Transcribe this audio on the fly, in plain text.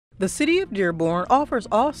The City of Dearborn offers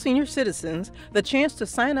all senior citizens the chance to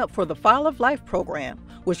sign up for the File of Life program,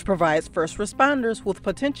 which provides first responders with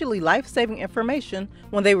potentially life-saving information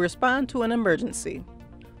when they respond to an emergency.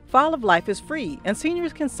 File of Life is free, and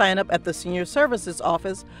seniors can sign up at the Senior Services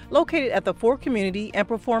Office located at the Ford Community and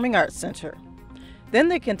Performing Arts Center. Then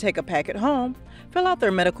they can take a packet home, fill out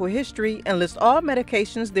their medical history, and list all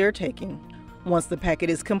medications they're taking. Once the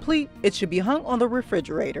packet is complete, it should be hung on the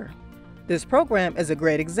refrigerator. This program is a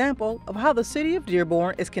great example of how the City of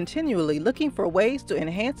Dearborn is continually looking for ways to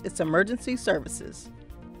enhance its emergency services.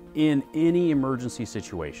 In any emergency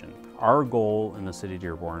situation, our goal in the City of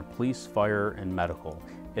Dearborn, police, fire, and medical,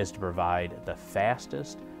 is to provide the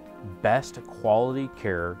fastest, best quality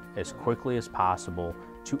care as quickly as possible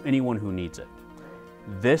to anyone who needs it.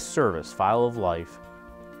 This service, File of Life,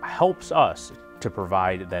 helps us to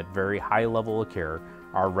provide that very high level of care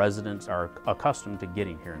our residents are accustomed to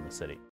getting here in the city.